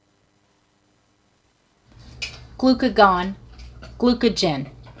Glucogon, Glucogen.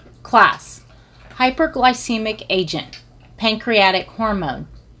 Class: hyperglycemic agent, pancreatic hormone,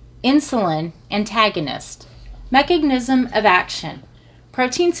 insulin antagonist. Mechanism of action: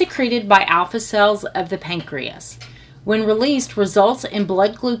 protein secreted by alpha cells of the pancreas. When released, results in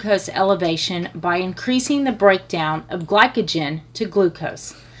blood glucose elevation by increasing the breakdown of glycogen to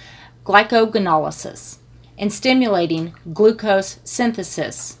glucose, glycogenolysis, and stimulating glucose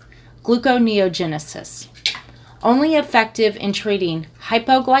synthesis, gluconeogenesis. Only effective in treating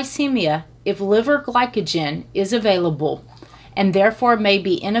hypoglycemia if liver glycogen is available, and therefore may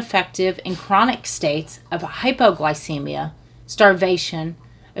be ineffective in chronic states of hypoglycemia, starvation,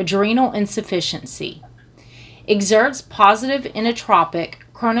 adrenal insufficiency. Exerts positive inotropic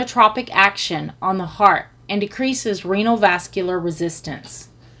chronotropic action on the heart and decreases renal vascular resistance.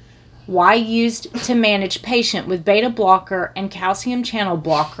 Why used to manage patient with beta blocker and calcium channel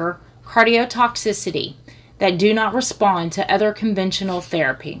blocker cardiotoxicity that do not respond to other conventional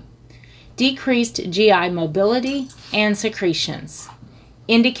therapy. Decreased GI mobility and secretions.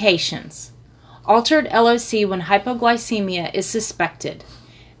 Indications: altered LOC when hypoglycemia is suspected.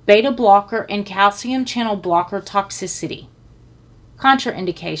 Beta blocker and calcium channel blocker toxicity.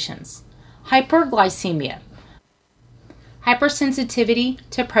 Contraindications: hyperglycemia, hypersensitivity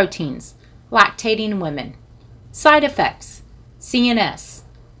to proteins, lactating women. Side effects: CNS,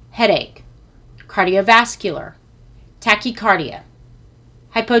 headache, cardiovascular, tachycardia,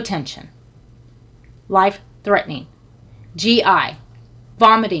 hypotension. Life-threatening: GI,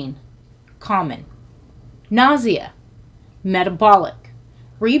 vomiting, common. Nausea, metabolic,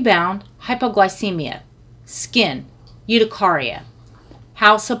 rebound hypoglycemia, skin, urticaria.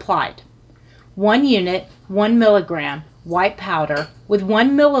 How supplied: 1 unit, 1 milligram, white powder with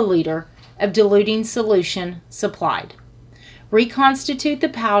 1 milliliter of diluting solution supplied. Reconstitute the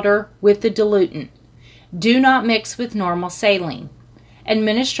powder with the diluent. Do not mix with normal saline.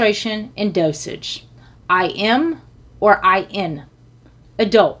 Administration and dosage: IM or IN.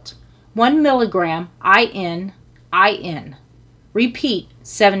 Adult, 1 milligram IN. Repeat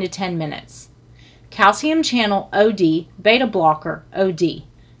 7 to 10 minutes. Calcium channel OD, beta blocker OD,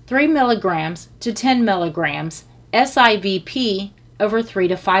 3 milligrams to 10 milligrams SIVP over 3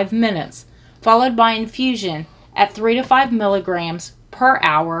 to 5 minutes, followed by infusion at 3 to 5 milligrams per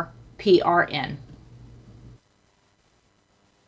hour PRN.